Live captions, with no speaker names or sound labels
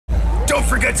don't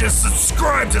forget to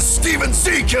subscribe to Steven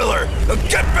C. Killer. Now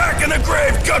get back in the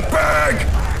grave, gutbag!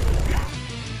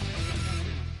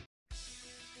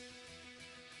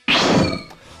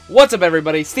 What's up,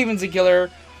 everybody? Steven C. Killer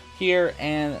here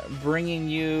and bringing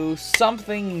you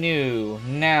something new.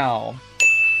 Now,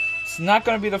 it's not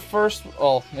going to be the first.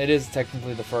 Well, it is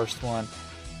technically the first one.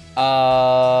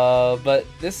 But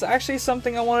this is actually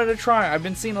something I wanted to try. I've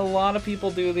been seeing a lot of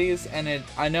people do these, and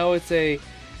I know it's a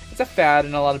fad,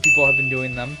 and a lot of people have been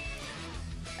doing them.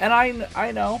 And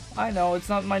I know it's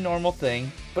not my normal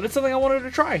thing, but it's something I wanted to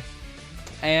try.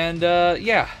 And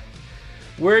yeah,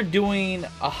 we're doing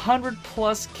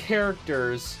 100+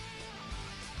 characters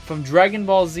from Dragon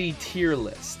Ball Z tier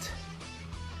list.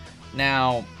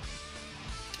 Now,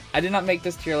 I did not make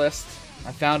this tier list.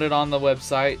 I found it on the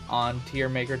website on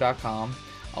tiermaker.com.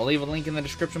 I'll leave a link in the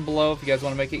description below if you guys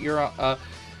want to make it your own.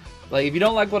 Like, if you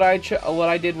don't like what I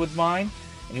did with mine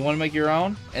and you want to make your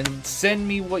own, and send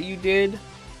me what you did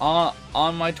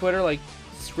on my Twitter, like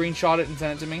screenshot it and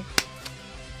send it to me,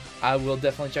 I will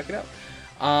definitely check it out.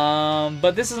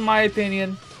 But this is my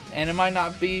opinion, and it might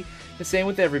not be the same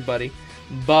with everybody,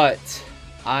 but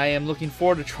I am looking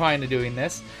forward to trying to doing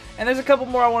this. And there's a couple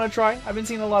more I want to try. I've been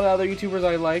seeing a lot of other YouTubers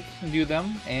I like do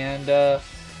them, and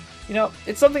you know,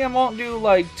 it's something I won't do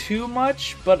like too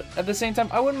much, but at the same time,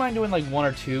 I wouldn't mind doing like 1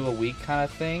 or 2 a week kind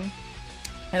of thing.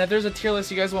 And if there's a tier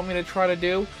list you guys want me to try to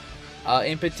do,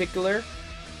 in particular,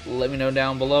 let me know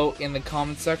down below in the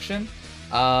comment section.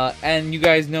 And you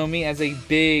guys know me as a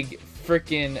big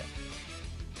freaking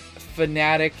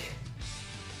fanatic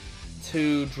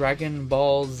to Dragon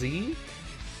Ball Z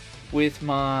with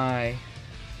my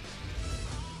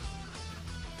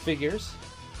figures,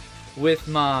 with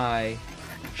my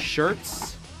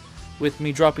shirts, with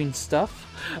me dropping stuff,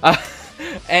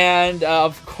 and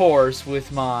of course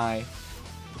with my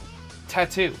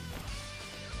tattoo.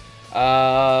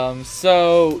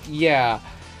 So yeah,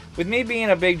 with me being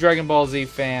a big Dragon Ball Z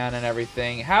fan and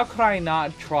everything, how could I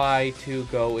not try to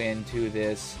go into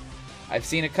this? I've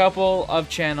seen a couple of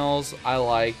channels I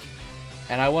like,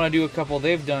 and I want to do a couple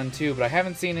they've done too, but I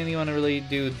haven't seen anyone really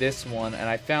do this one, and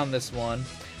I found this one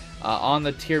on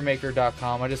the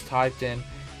tiermaker.com. I just typed in,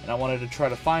 and I wanted to try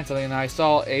to find something, and I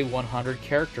saw a 100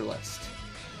 character list.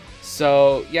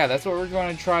 So yeah, that's what we're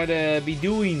going to try to be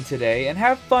doing today, and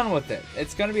have fun with it.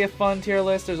 It's going to be a fun tier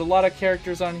list. There's a lot of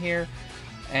characters on here,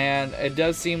 and it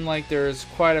does seem like there's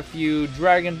quite a few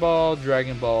Dragon Ball,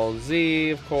 Dragon Ball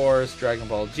Z, of course, Dragon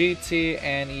Ball GT,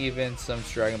 and even some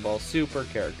Dragon Ball Super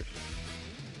characters.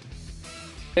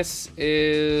 This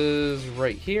is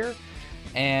right here,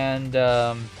 and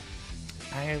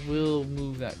I will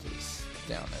move that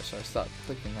down there so I stop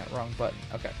clicking that wrong button.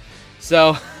 Okay,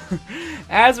 so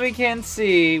as we can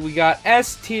see, we got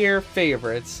S tier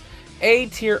favorites, A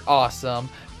tier awesome,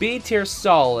 B tier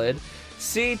solid,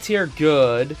 C tier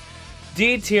good,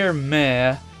 D tier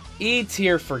meh, E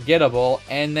tier forgettable,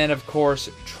 and then of course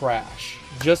trash.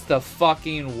 Just the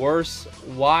fucking worst.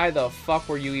 Why the fuck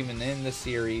were you even in the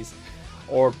series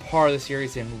or part of the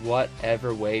series in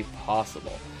whatever way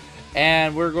possible?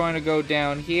 And we're going to go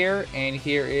down here, and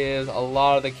here is a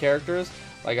lot of the characters.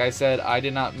 Like I said, I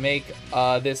did not make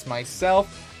this myself,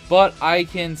 but I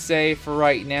can say for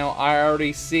right now, I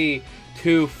already see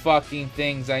 2 fucking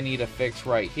things I need to fix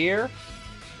right here.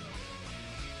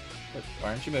 Why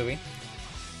aren't you moving?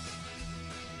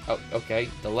 Oh, okay,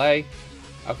 delay.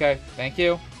 Okay, thank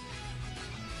you.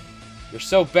 You're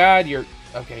so bad, you're...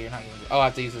 Okay, you're not... Oh, I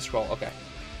have to use the scroll, okay.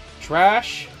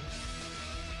 Trash.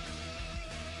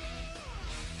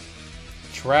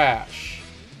 Trash.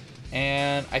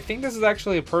 And I think this is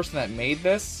actually a person that made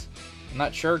this. I'm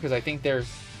not sure because I think their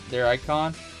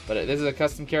icon, but this is a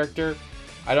custom character.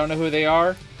 I don't know who they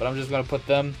are, but I'm just going to put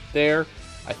them there.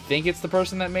 I think it's the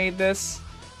person that made this.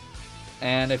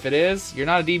 And if it is, you're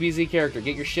not a DBZ character.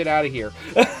 Get your shit out of here.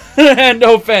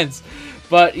 No offense.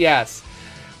 But yes,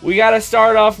 we got to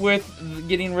start off with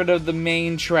getting rid of the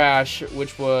main trash,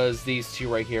 which was these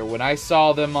 2 right here. When I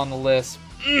saw them on the list,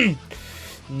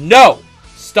 no!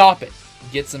 Stop it.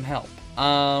 Get some help.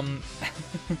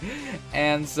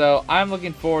 And so I'm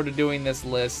looking forward to doing this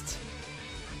list.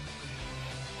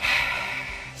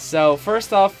 So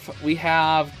first off, we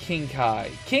have King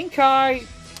Kai. King Kai,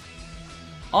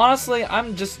 honestly,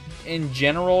 I'm just in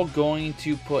general going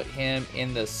to put him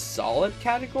in the solid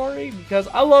category because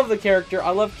I love the character. I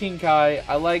love King Kai.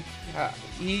 I like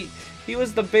he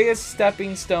was the biggest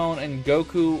stepping stone in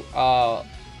Goku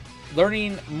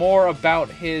learning more about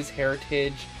his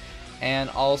heritage, and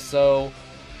also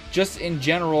just in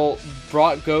general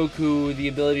brought Goku the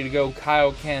ability to go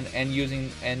Kaioken and using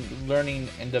and learning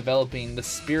and developing the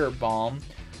Spirit Bomb.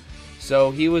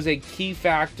 So he was a key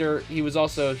factor. He was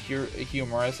also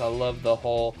humorous. I love the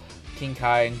whole King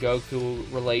Kai and Goku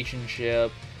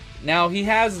relationship. Now he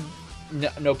has,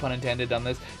 no pun intended on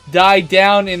this, died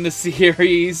down in the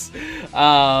series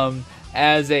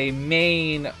as a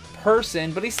main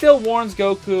person, but he still warns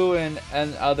Goku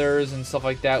and others and stuff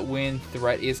like that when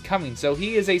threat is coming. So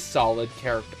he is a solid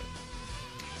character.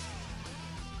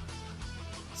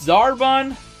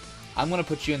 Zarbon, I'm going to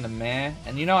put you in the meh.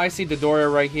 And you know, I see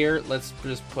Dodoria right here. Let's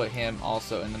just put him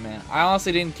also in the meh. I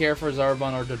honestly didn't care for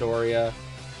Zarbon or Dodoria.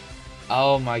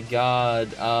 Oh my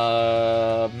god.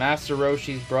 Master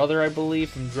Roshi's brother, I believe,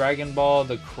 from Dragon Ball,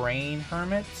 the Crane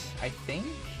Hermit, I think?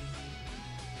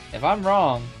 If I'm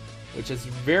wrong, which is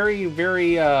very,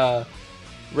 very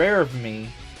rare of me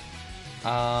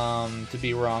to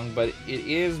be wrong, but it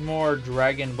is more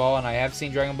Dragon Ball, and I have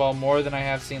seen Dragon Ball more than I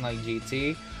have seen, like,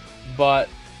 GT. But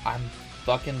I'm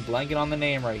fucking blanking on the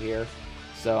name right here.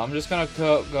 So I'm just going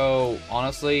to go,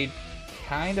 honestly,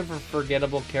 kind of a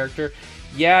forgettable character.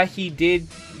 Yeah, he did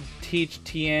teach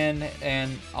Tien,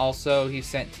 and also he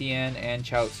sent Tien and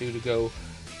Chaozu to go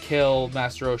kill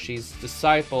Master Roshi's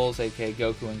disciples, aka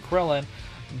Goku and Krillin.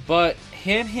 But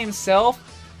him himself,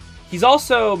 he's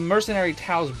also Mercenary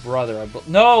Tao's brother.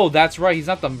 No, that's right, he's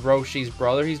not the Roshi's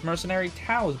brother, he's Mercenary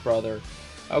Tao's brother.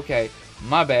 Okay,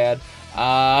 my bad.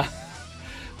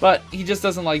 But he just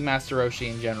doesn't like Master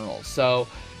Roshi in general. So,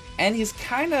 and he's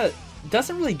kind of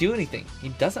doesn't really do anything. He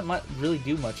doesn't really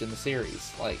do much in the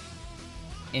series. Like,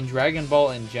 in Dragon Ball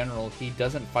in general, he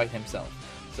doesn't fight himself.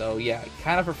 So yeah,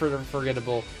 kind of a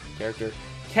forgettable character.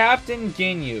 Captain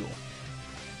Ginyu.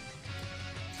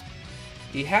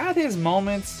 He had his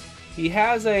moments. He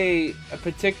has a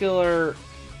particular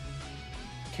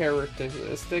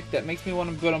characteristic that makes me want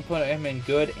to go and put him in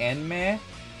good and meh.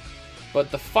 But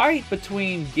the fight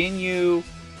between Ginyu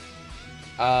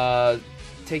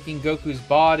taking Goku's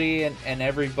body and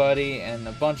everybody and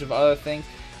a bunch of other things,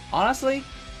 honestly,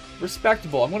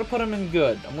 respectable. I'm gonna put him in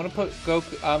good. I'm gonna put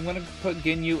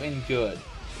Ginyu in good.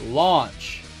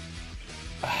 Launch.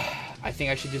 I think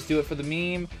I should just do it for the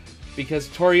meme because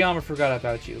Toriyama forgot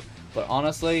about you. But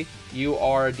honestly, you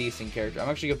are a decent character. I'm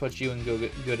actually gonna put you in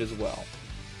good as well.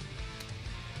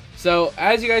 So,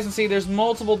 as you guys can see, there's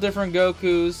multiple different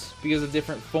Gokus because of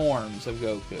different forms of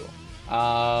Goku.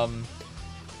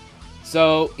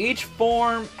 So, each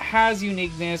form has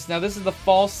uniqueness. Now, this is the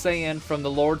False Saiyan from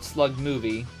the Lord Slug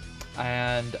movie.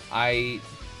 And I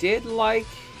did like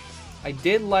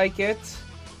it.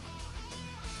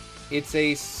 It's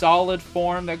a solid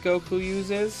form that Goku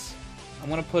uses. I'm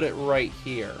going to put it right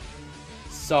here.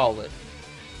 Solid.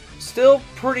 Still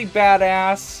pretty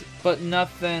badass, but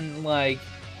nothing like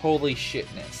holy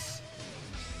shitness.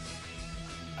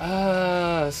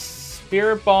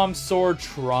 Spirit Bomb Sword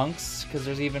Trunks, because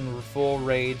there's even full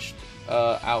raged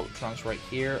out Trunks right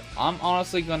here. I'm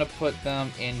honestly going to put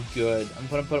them in good. I'm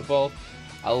going to put both.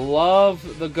 I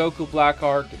love the Goku Black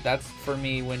Arc. That's for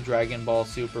me when Dragon Ball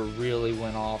Super really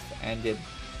went off and did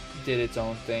its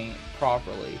own thing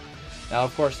properly. Now,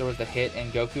 of course, there was the Hit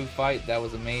and Goku fight. That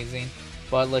was amazing.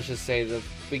 But let's just say the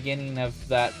beginning of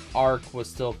that arc was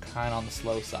still kind of on the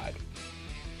slow side.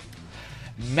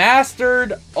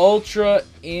 Mastered Ultra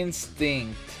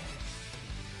Instinct.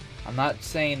 I'm not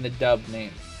saying the dub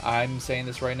name. I'm saying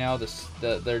this right now.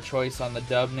 Their choice on the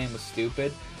dub name was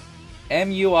stupid.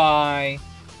 MUI.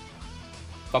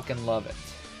 Fucking love it.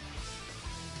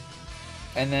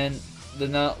 And then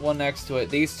the one next to it.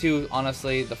 These two,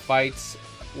 honestly, the fights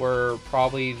were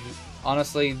probably...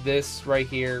 Honestly, this right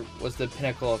here was the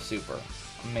pinnacle of Super.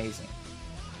 Amazing.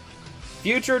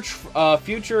 Future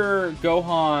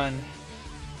Gohan,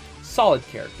 solid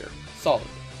character. Solid.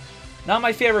 Not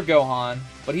my favorite Gohan,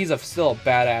 but he's still a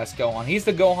badass Gohan. He's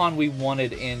the Gohan we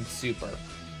wanted in Super.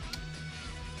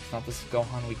 It's not this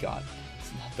Gohan we got.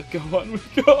 It's not the Gohan we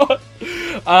got.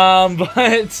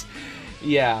 But,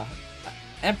 yeah.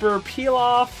 Emperor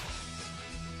Pilaf,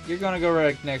 you're gonna go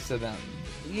right next to them.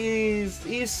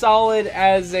 He's solid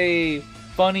as a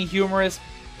funny, humorous,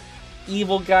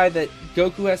 evil guy that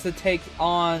Goku has to take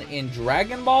on in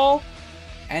Dragon Ball,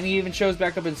 and he even shows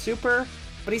back up in Super,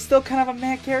 but he's still kind of a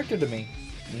meh character to me.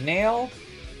 Nail,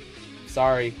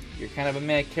 sorry, you're kind of a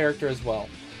meh character as well.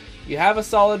 You have a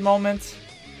solid moment,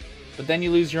 but then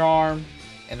you lose your arm,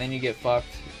 and then you get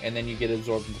fucked, and then you get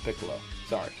absorbed into Piccolo.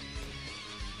 Sorry.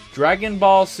 Dragon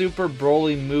Ball Super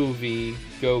Broly movie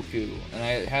Goku, and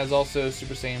it has also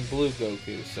Super Saiyan Blue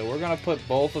Goku. So we're gonna put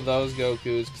both of those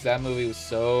Gokus because that movie was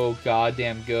so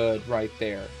goddamn good right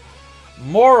there.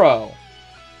 Moro,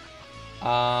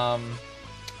 the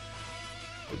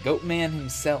Goat Man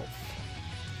himself.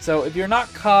 So if you're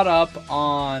not caught up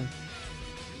on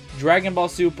Dragon Ball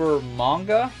Super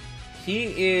manga,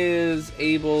 he is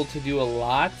able to do a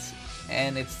lot,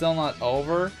 and it's still not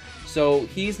over. So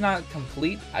he's not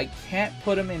complete. I can't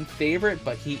put him in favorite,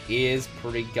 but he is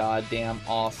pretty goddamn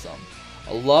awesome.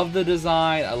 I love the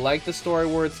design. I like the story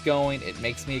where it's going. It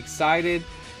makes me excited.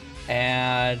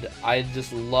 And I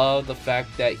just love the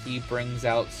fact that he brings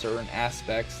out certain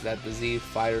aspects that the Z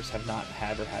fighters have not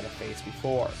had or had to face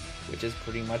before, which is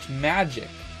pretty much magic.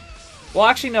 Well,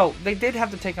 actually, no. They did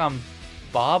have to take on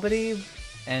Bobbity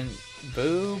and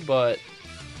Boo, but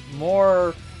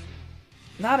more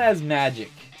not as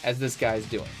magic as this guy's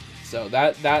doing. So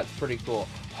that's pretty cool.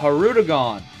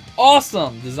 Harudagon,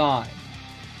 awesome design,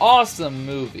 awesome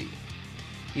movie.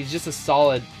 He's just a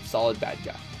solid bad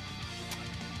guy.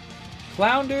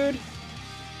 Clown Dude,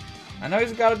 I know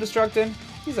he's got a Destructin.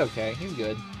 He's okay, he's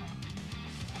good.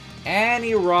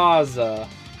 Aniraza.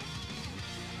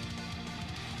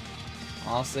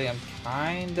 Honestly, I'm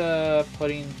kinda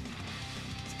putting,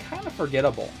 it's kinda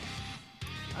forgettable.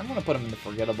 I'm gonna put him in the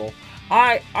forgettable.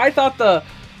 I thought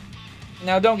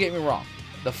now don't get me wrong,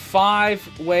 the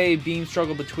 5-way beam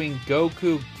struggle between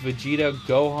Goku, Vegeta,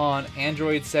 Gohan,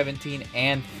 Android 17,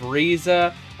 and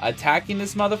Frieza attacking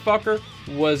this motherfucker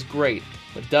was great.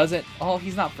 But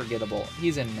he's not forgettable.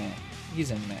 He's in man.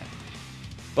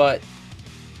 But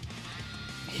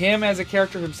him as a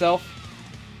character himself,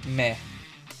 meh.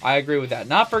 I agree with that.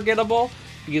 Not forgettable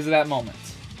because of that moment.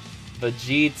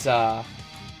 Vegeta,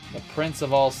 the Prince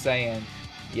of all Saiyan.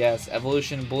 Yes,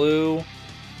 Evolution Blue.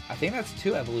 I think that's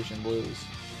 2 Evolution Blues.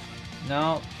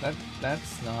 No,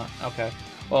 that's not. Okay.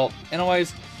 Well,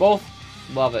 anyways, both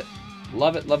love it.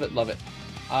 Love it.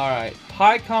 Alright.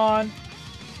 Pycon.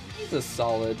 He's a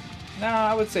solid. No,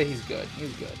 I would say he's good.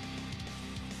 He's good.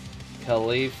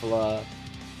 Caulifla.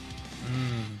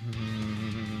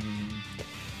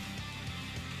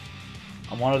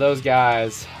 I'm one of those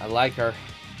guys. I like her.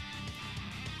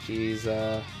 She's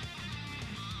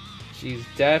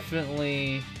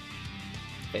definitely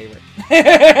favorite.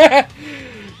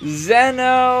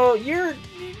 Zeno,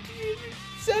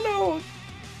 Zeno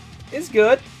is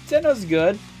good. Zeno's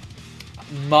good.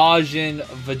 Majin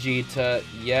Vegeta,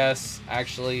 yes,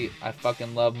 actually, I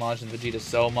fucking love Majin Vegeta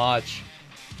so much.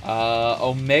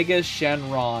 Omega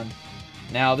Shenron.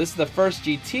 Now, this is the first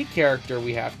GT character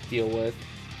we have to deal with,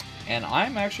 and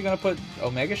I'm actually going to put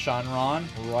Omega Shenron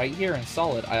right here in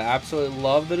solid. I absolutely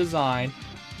love the design.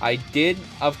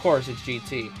 Of course, it's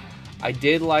GT. I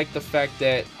did like the fact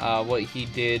that what he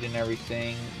did and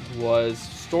everything was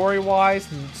story-wise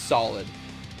solid.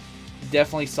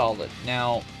 Definitely solid.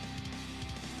 Now,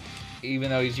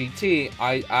 even though he's GT,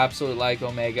 I absolutely like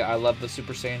Omega. I love the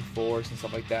Super Saiyan Force and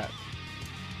stuff like that.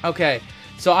 Okay,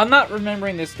 so I'm not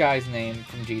remembering this guy's name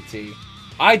from GT.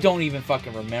 I don't even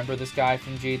fucking remember this guy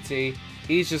from GT.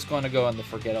 He's just going to go in the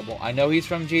forgettable. I know he's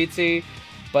from GT,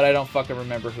 but I don't fucking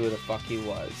remember who the fuck he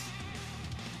was.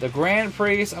 The Grand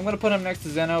Priest, I'm going to put him next to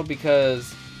Zeno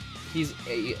because he's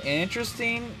an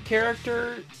interesting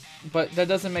character, but that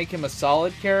doesn't make him a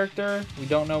solid character. We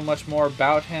don't know much more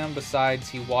about him besides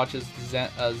he watches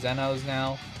Zenos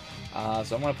now.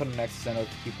 So I'm going to put him next to Zeno to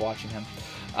keep watching him.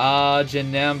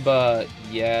 Janemba,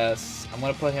 yes. I'm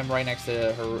going to put him right next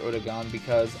to Harudagon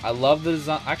because I love the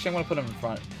design. Actually, I'm going to put him in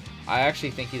front. I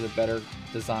actually think he's a better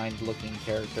designed looking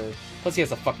character. Plus, he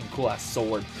has a fucking cool ass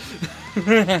sword.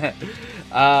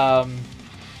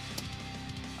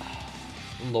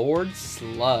 Lord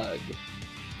Slug.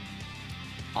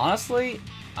 Honestly,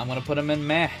 I'm going to put him in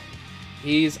meh.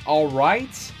 He's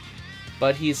alright,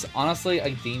 but he's honestly a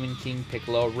Demon King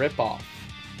Piccolo ripoff.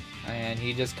 And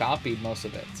he just copied most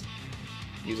of it.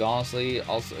 He's honestly,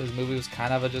 also, his movie was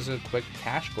kind of just a quick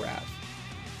cash grab.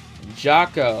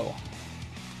 Jocko.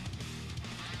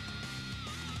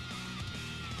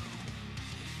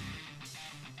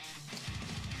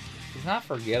 He's not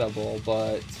forgettable,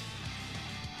 but it's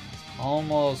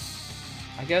almost,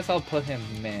 I guess I'll put him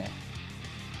meh.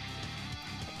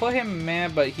 Put him meh,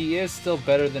 but he is still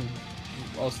better than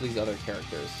most of these other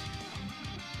characters.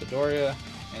 Midoriya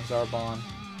and Zarbon.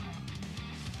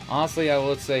 Honestly, I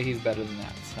would say he's better than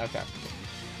that. Okay.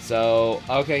 So,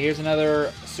 okay, here's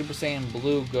another Super Saiyan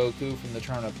Blue Goku from the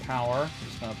Tournament of Power. I'm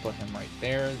just going to put him right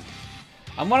there.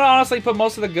 I'm going to honestly put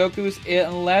most of the Gokus,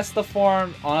 unless the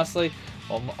form, honestly,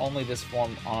 well, only this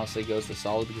form honestly goes to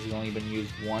solid because he's only been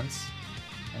used once.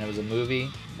 And it was a movie,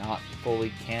 not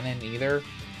fully canon either.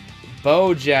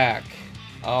 Bojack.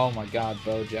 Oh my god,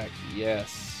 Bojack,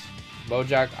 yes.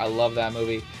 Bojack, I love that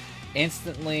movie.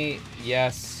 Instantly,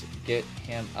 yes, get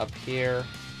him up here.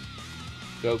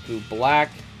 Goku Black,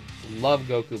 love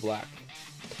Goku Black.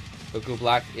 Goku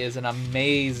Black is an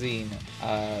amazing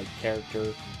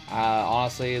character.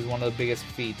 honestly is one of the biggest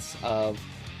feats of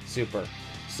Super.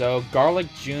 So Garlic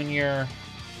Jr.,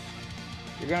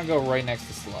 you're gonna go right next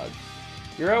to Slug.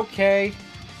 You're okay,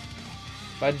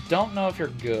 but I don't know if you're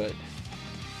good.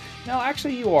 No,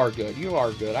 actually you are good. You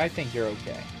are good. I think you're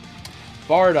okay.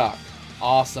 Bardock,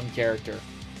 awesome character.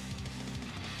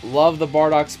 Love the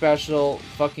Bardock special.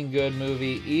 Fucking good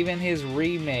movie. Even his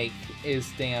remake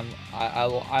is damn.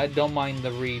 I don't mind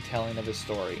the retelling of his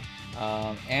story.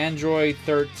 Android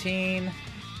 13,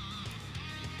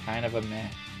 kind of a meh.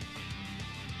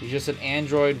 He's just an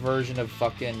android version of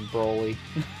fucking Broly.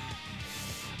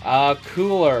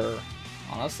 Cooler,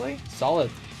 honestly,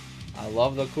 solid. I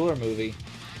love the Cooler movie.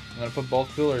 I'm gonna put both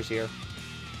Coolers here.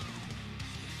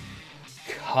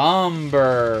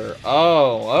 Cumber.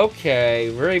 Oh, okay.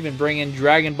 We're even bringing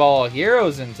Dragon Ball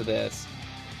Heroes into this.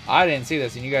 I didn't see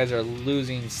this, and you guys are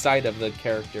losing sight of the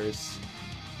characters.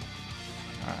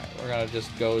 Alright, we're gonna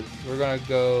just go. We're gonna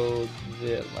go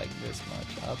like this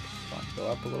much up. Go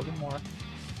up a little bit more.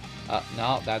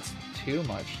 No, that's too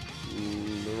much.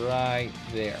 Right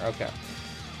there. Okay.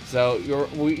 So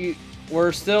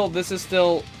we're still. This is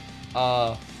still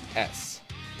S.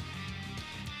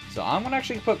 So I'm gonna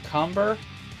actually put Cumber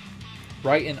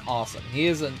right in awesome. He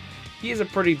is a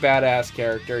pretty badass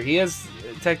character. He is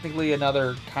technically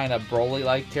another kind of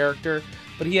Broly-like character,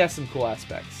 but he has some cool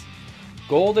aspects.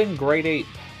 Golden Great Ape.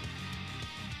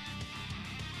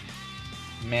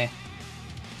 Meh.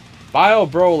 Bio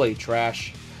Broly,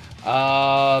 trash.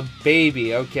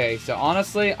 Baby. Okay, so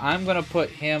honestly, I'm gonna put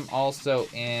him also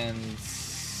in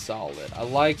solid. I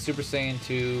like Super Saiyan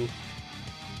 2.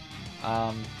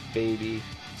 Baby.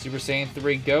 Super Saiyan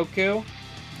 3 Goku.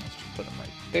 Let's just put him right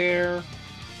there.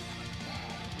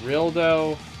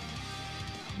 Rildo.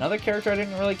 Another character I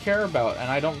didn't really care about, and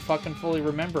I don't fucking fully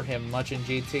remember him much in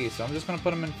GT, so I'm just gonna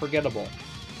put him in forgettable.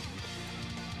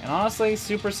 And honestly,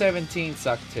 Super 17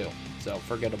 sucked too, so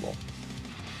forgettable.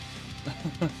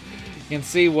 You can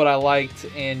see what I liked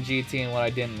in GT and what I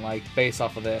didn't like based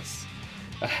off of this.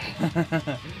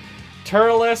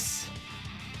 Turles.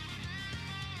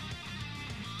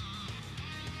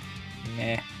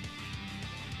 Meh.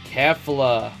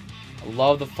 Kefla. I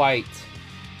love the fight,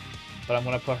 but I'm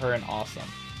gonna put her in awesome.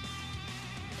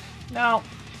 Now,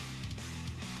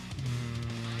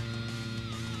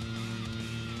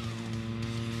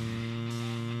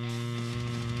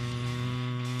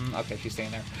 okay, she's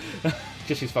staying there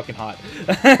because she's fucking hot.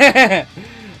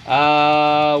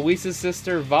 Whis'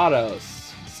 sister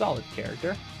Vados, solid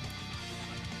character.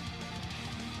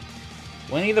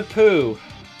 Winnie the Pooh,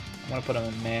 I'm gonna put him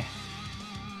in meh.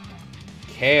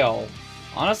 Kale,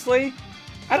 honestly,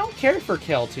 I don't care for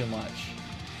Kale too much.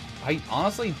 I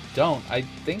honestly don't. I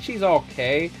think she's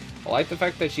okay. I like the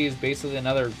fact that she's basically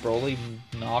another Broly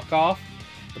knockoff,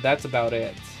 but that's about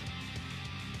it.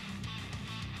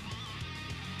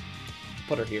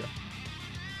 Put her here.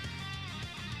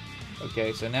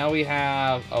 Okay, so now we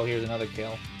have... Oh, here's another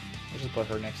Kale. Let's just put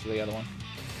her next to the other one.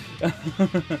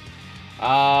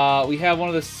 We have one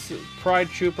of the Pride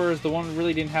Troopers. The one who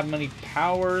really didn't have many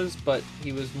powers, but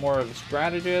he was more of a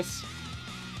strategist.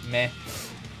 Meh.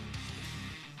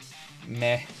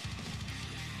 Meh.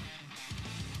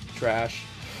 Trash.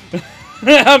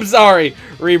 I'm sorry.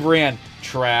 Rebrand.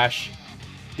 Trash.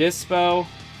 Dispo.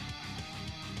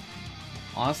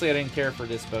 Honestly, I didn't care for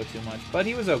Dispo too much, but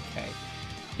he was okay.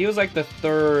 He was like the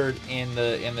third in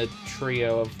the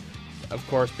trio of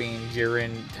course, being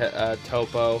Jiren,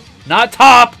 Topo, not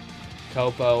Top,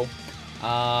 Topo,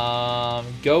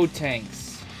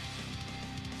 Gotenks.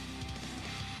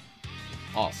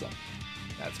 Awesome.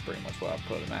 That's pretty much what I'll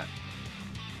put him at.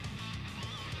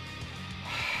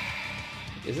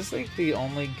 Is this like the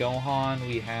only Gohan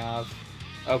we have?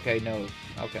 Okay, no.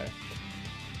 Okay.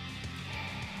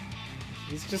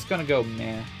 He's just gonna go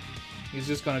meh. He's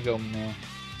just gonna go meh.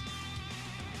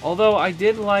 Although I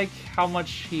did like how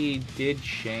much he did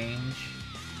change.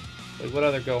 Like, what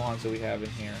other Gohans do we have in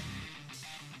here?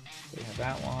 We have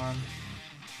that one.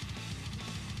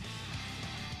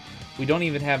 We don't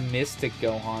even have Mystic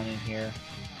Gohan in here.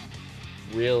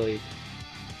 Really?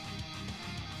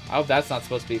 I hope that's not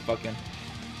supposed to be fucking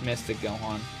Mystic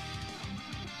Gohan.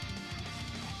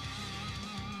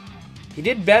 He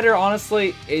did better,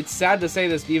 honestly. It's sad to say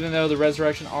this, even though the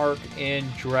Resurrection arc in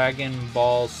Dragon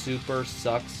Ball Super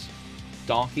sucks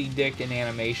donkey dick in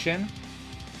animation.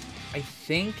 I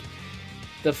think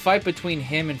the fight between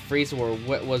him and Frieza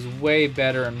was way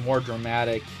better and more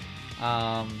dramatic.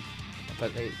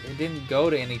 But it didn't go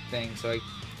to anything, so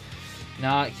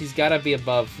nah, he's got to be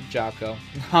above Jaco.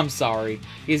 I'm sorry.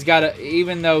 He's got to,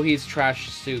 even though he's trash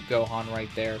suit Gohan right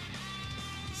there.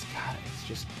 He's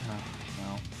just,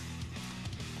 no.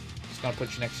 just gonna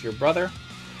put you next to your brother.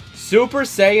 Super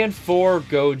Saiyan 4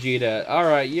 Gogeta.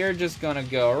 Alright, you're just gonna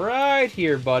go right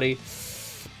here, buddy.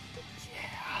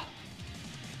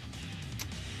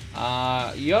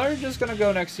 Yeah. You're just gonna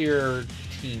go next to your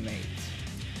teammate.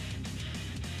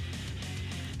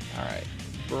 Alright.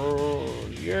 Bro,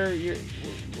 we're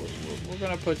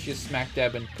gonna put you smack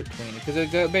dab in between because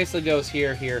it basically goes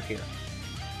here, here, here.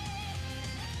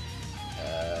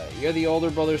 You're the older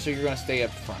brother, so you're gonna stay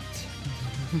up front.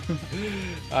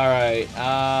 Alright,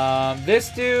 this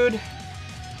dude,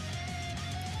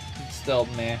 still,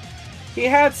 man. He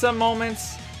had some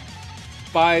moments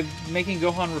by making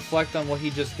Gohan reflect on what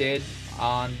he just did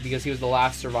because he was the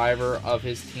last survivor of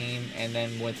his team, and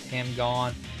then with him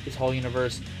gone, his whole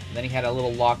universe, and then he had a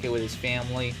little locket with his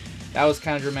family. That was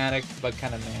kind of dramatic, but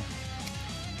kind of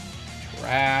meh.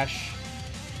 Trash.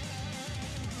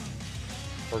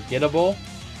 Forgettable.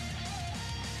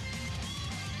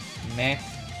 Meh.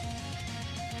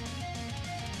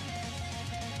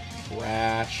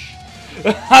 Trash.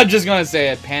 I'm just gonna say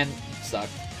it. Pan sucked.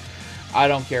 I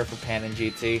don't care for Pan and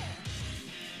GT.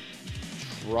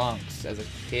 Trunks as a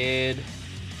kid.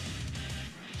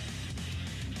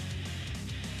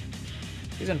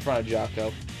 He's in front of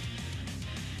Jocko.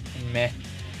 Meh.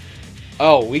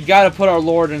 Oh, we gotta put our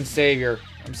Lord and Savior.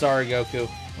 I'm sorry, Goku.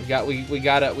 We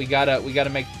gotta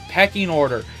make pecking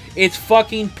order. It's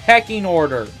fucking pecking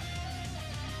order.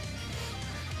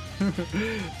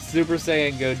 Super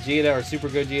Saiyan Gogeta or Super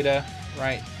Gogeta,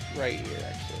 right here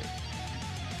actually.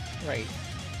 Right.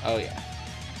 Oh yeah.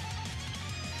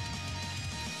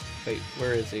 Wait,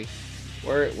 where is he?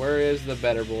 Where is the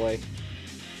better boy?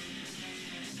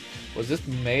 Was this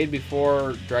made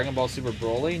before Dragon Ball Super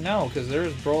Broly? No, because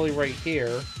there's Broly right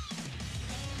here.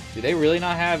 Do they really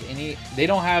not have any? They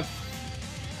don't have.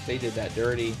 They did that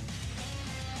dirty.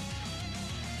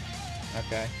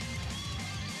 Okay.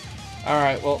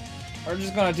 Alright, well, we're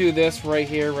just gonna do this right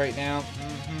here, right now.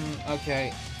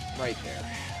 Okay, right there.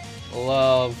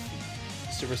 Love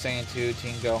Super Saiyan 2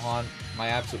 Teen Gohan. My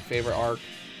absolute favorite arc.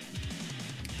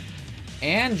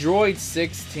 Android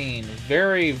 16.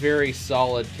 Very, very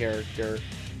solid character.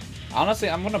 Honestly,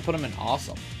 I'm gonna put him in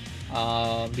awesome.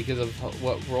 Because of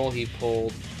what role he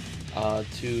pulled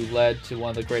led to one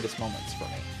of the greatest moments for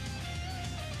me.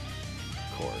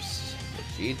 Of course,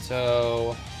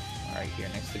 Vegito. Right here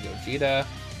next to Gogeta.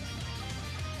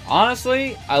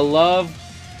 Honestly, I love,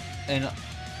 and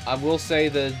I will say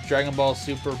the Dragon Ball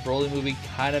Super Broly movie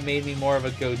kind of made me more of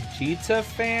a Gogeta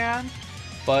fan,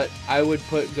 but I would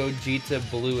put Gogeta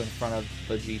Blue in front of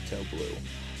Vegito Blue.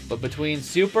 But between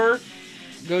Super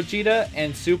Gogeta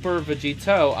and Super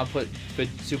Vegito, I put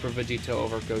Super Vegito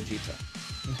over Gogeta.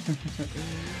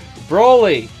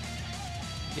 Broly!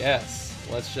 Yes,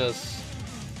 let's just...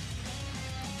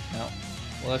 No.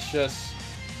 Let's just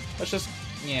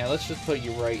put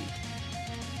you right.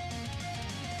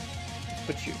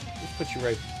 Let's put you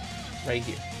right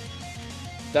here.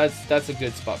 That's a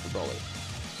good spot for Broly.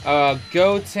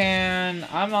 Goten,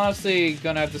 I'm honestly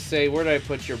gonna have to say, where did I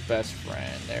put your best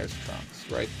friend? There's Trunks,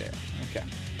 right there. Okay.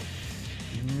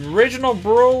 Original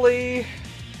Broly.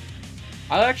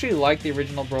 I actually like the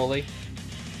original Broly.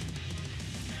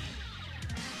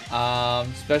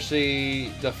 Especially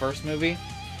the first movie.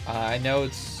 I know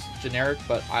it's generic,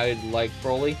 but I like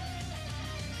Broly.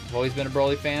 I've always been a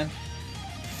Broly fan.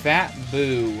 Fat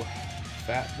Boo.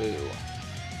 Fat Boo.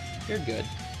 You're good.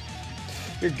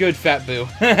 You're good, Fat Boo.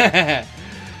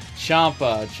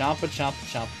 Champa. Champa.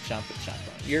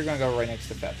 You're gonna go right next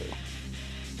to Fat Boo.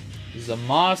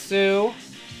 Zamasu.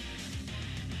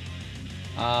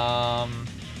 I'm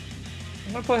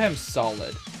gonna put him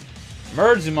solid.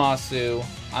 Merzumasu,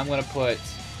 I'm gonna put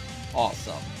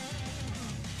awesome.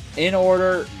 In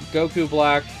order, Goku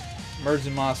Black,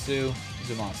 Merzumasu,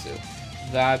 Zamasu.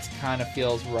 That kind of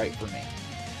feels right for me.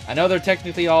 I know they're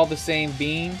technically all the same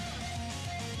being,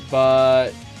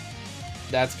 but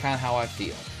that's kind of how I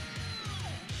feel.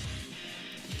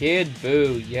 Kid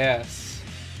Buu, yes.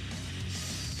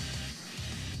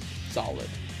 Solid.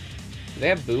 Do they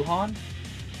have Buuhan?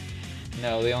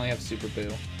 No, they only have Super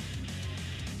Buu.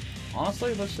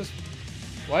 Honestly, let's just...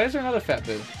 Why is there another Fat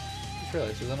Buu? I just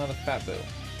realized there's another Fat Buu.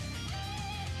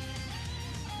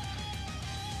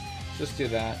 Just do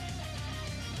that.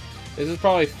 This is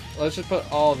probably... Let's just put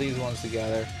all of these ones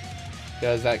together.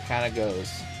 Because that kind of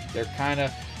goes. They're kind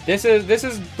of... This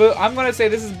is Buu. I'm going to say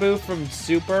this is Buu from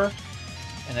Super.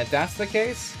 And if that's the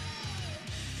case...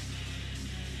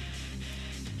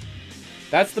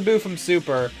 That's the Buu from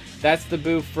Super. That's the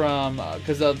Buu from...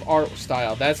 Because of art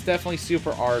style. That's definitely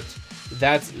Super art.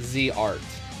 That's Z art.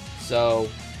 So...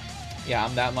 Yeah,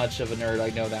 I'm that much of a nerd. I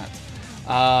know that.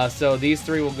 So these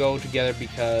three will go together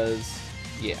because,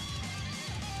 yeah.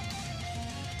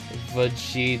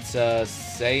 Vegeta,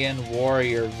 Saiyan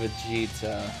Warrior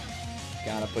Vegeta.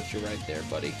 Gotta put you right there,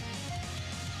 buddy.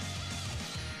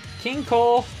 King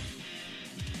Cole.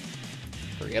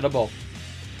 Forgettable.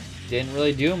 Didn't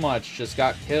really do much, just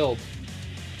got killed.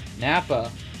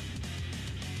 Nappa.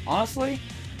 Honestly,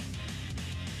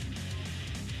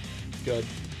 good.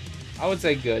 I would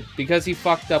say good, because he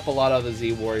fucked up a lot of the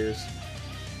Z Warriors.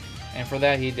 And for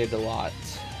that, he did a lot.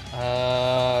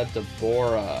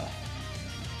 Deborah.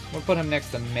 I'm gonna put him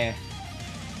next to Meh.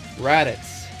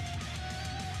 Raditz.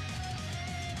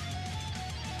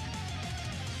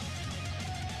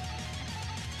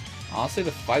 Honestly,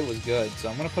 the fight was good, so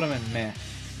I'm gonna put him in Meh.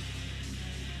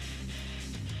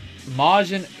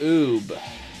 Majin Oob.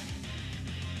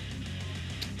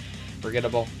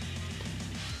 Forgettable.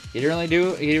 He really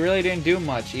didn't do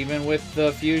much. Even with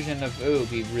the fusion of Oob,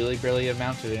 he really barely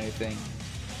amounted to anything.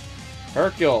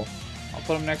 Hercule. I'll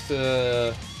put him next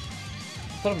to...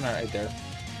 Put him right there.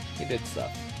 He did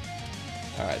stuff.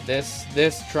 Alright, this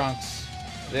Trunks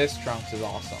is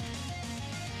awesome.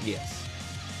 Yes.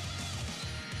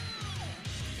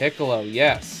 Piccolo,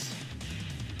 yes.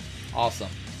 Awesome.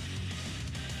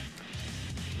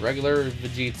 Regular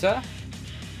Vegeta.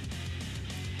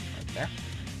 Right there.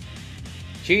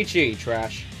 Chi-Chi,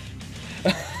 trash.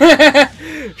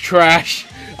 Trash.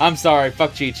 I'm sorry,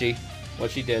 fuck Chi-Chi.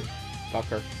 What she did. Fuck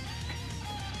her.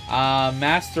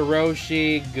 Master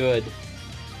Roshi, good.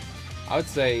 I would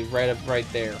say right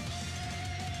there.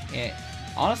 And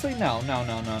honestly, no.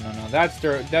 That's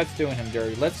doing him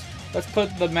dirty. Let's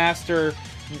put the Master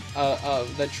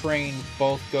that train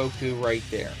both Goku right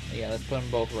there. Yeah, let's put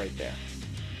them both right there.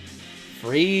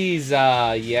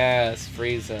 Frieza, yes,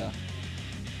 Frieza.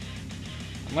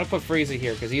 I'm gonna put Frieza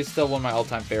here because he's still one of my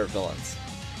all-time favorite villains.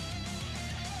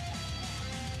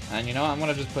 And you know what? I'm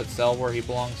gonna just put Cell where he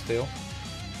belongs too.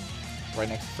 Right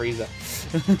next to Frieza.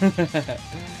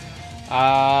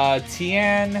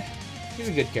 Tien, he's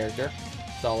a good character.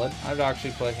 Solid. I'd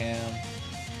actually put him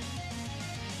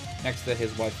next to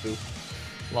his waifu.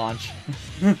 Launch.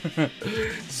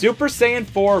 Super Saiyan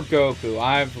 4 Goku.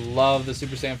 I've loved the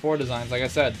Super Saiyan 4 designs. Like I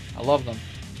said, I love them.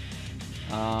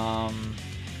 I'm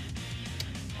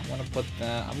gonna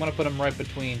put him right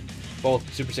between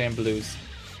both Super Saiyan Blues.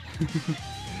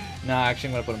 No, actually,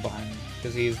 I'm gonna put him behind him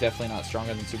because he's definitely not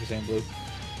stronger than Super Saiyan Blue.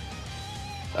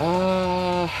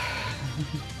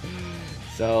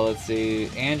 So let's see.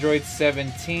 Android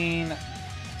 17.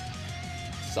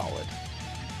 Solid.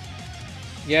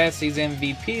 Yes, he's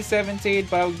MVP 17,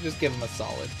 but I would just give him a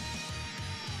solid.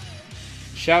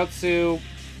 Shoutsu,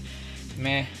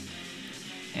 meh.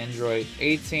 Android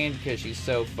 18 because she's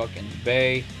so fucking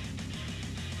bae.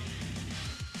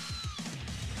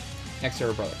 Next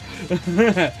to her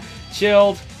brother.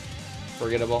 Chilled.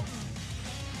 Forgettable.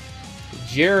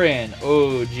 Jiren.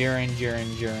 Oh, Jiren.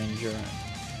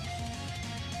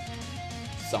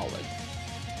 Solid.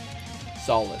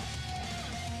 Solid.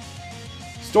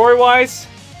 Story-wise,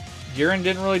 Jiren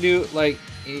didn't really do, like,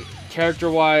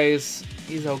 character-wise,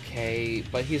 he's okay,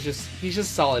 but he's just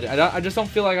solid. I just don't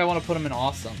feel like I want to put him in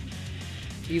awesome.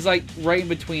 He's, like, right in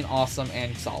between awesome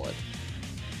and solid.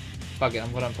 Fuck it,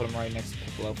 I'm gonna put him right next to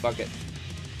Piccolo. Fuck it.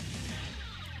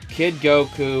 Kid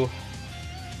Goku.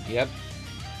 Yep.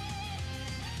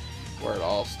 Where it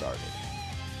all started.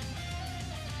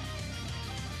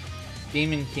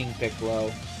 Demon King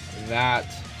Piccolo. That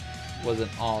was an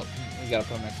all. We gotta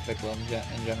put him next to Piccolo in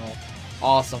general.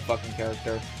 Awesome fucking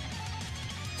character.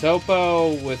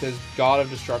 Topo with his God of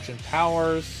Destruction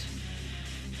powers.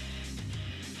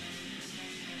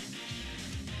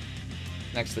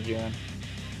 Next to Jiren.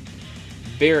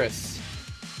 Beerus.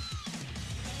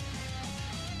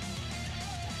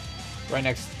 Right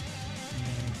next.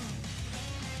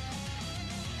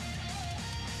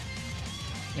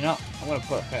 You know, I'm gonna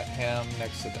put him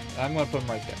next to them. I'm gonna put him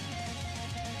right there.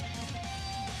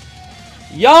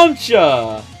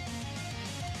 Yamcha!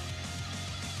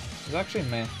 It's actually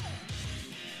meh.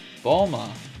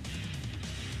 Bulma.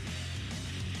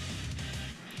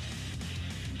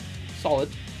 Solid.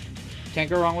 Can't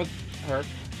go wrong with her.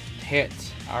 Hit.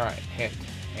 Alright, hit.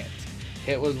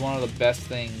 Hit was one of the best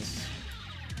things.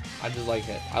 I just like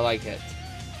Hit. I like Hit.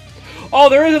 Oh,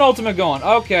 there is an ultimate Gohan.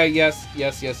 Okay, yes.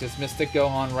 Mystic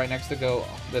Gohan right next to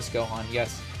this Gohan.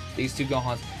 Yes. These two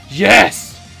Gohans.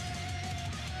 Yes!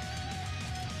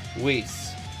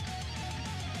 Whis.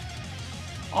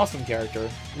 Awesome character.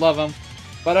 Love him.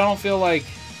 But I don't feel like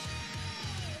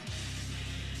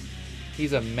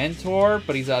he's a mentor,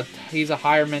 but he's a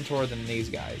higher mentor than these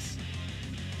guys.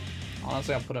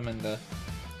 Honestly, I'll put him in the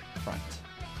front.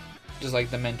 just like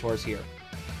the mentors here.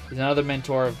 He's another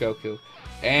mentor of Goku.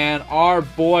 And our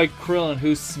boy Krillin,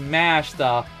 who smashed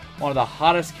one of the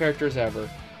hottest characters ever.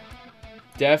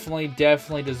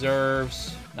 Definitely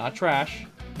deserves, not trash,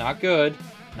 not good,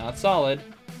 not solid,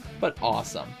 but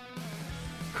awesome.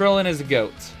 Krillin is a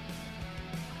GOAT.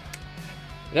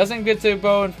 He doesn't get to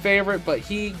go in favorite, but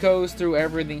he goes through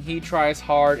everything. He tries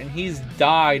hard, and he's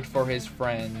died for his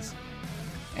friends.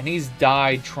 And he's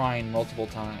died trying multiple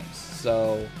times.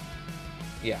 So,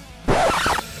 yeah.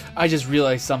 I just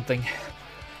realized something.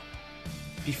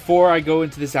 Before I go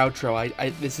into this outro,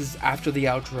 this is after the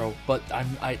outro, but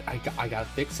I gotta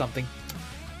fix something.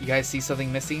 You guys see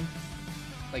something missing?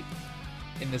 Like,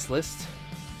 in this list?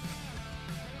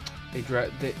 They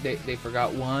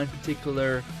forgot one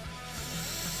particular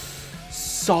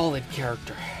solid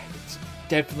character. It's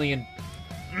definitely an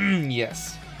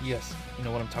yes. You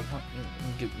know what I'm talking about?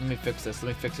 Let me fix this. Let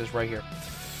me fix this right here.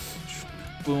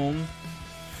 Boom.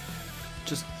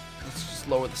 Let's just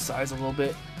lower the size a little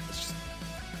bit.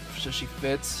 So she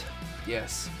fits.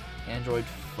 Yes. Android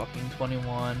fucking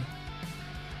 21.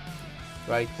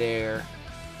 Right there.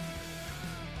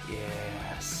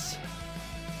 Yes.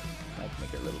 Might make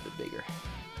her a little bit bigger.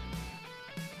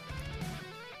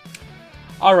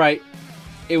 Alright.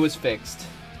 It was fixed.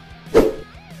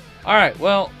 Alright,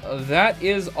 well, that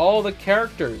is all the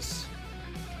characters.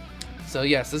 So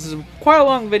yes, this is quite a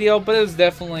long video, but it was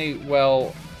definitely,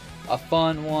 well, a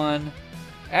fun one.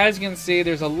 As you can see,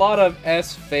 there's a lot of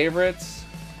S favorites.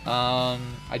 I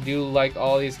do like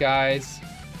all these guys.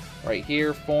 Right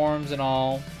here, forms and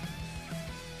all.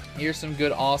 Here's some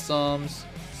good awesomes.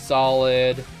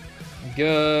 Solid.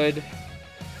 Good.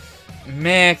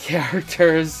 Meh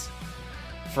characters.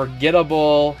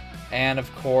 Forgettable. And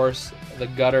of course, the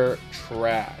gutter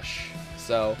trash.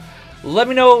 So, let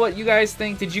me know what you guys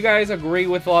think. Did you guys agree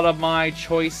with a lot of my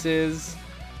choices?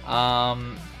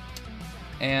 And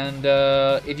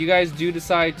if you guys do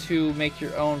decide to make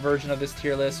your own version of this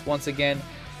tier list, once again,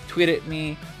 tweet at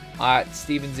me at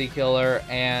StevenZKiller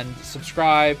and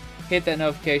subscribe, hit that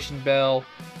notification bell,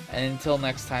 and until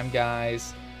next time,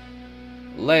 guys,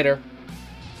 later.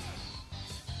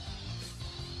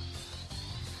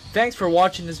 Thanks for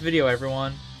watching this video,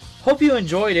 everyone. Hope you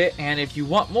enjoyed it, and if you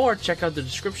want more, check out the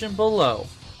description below.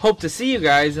 Hope to see you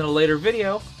guys in a later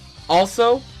video.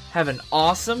 Also, have an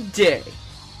awesome day.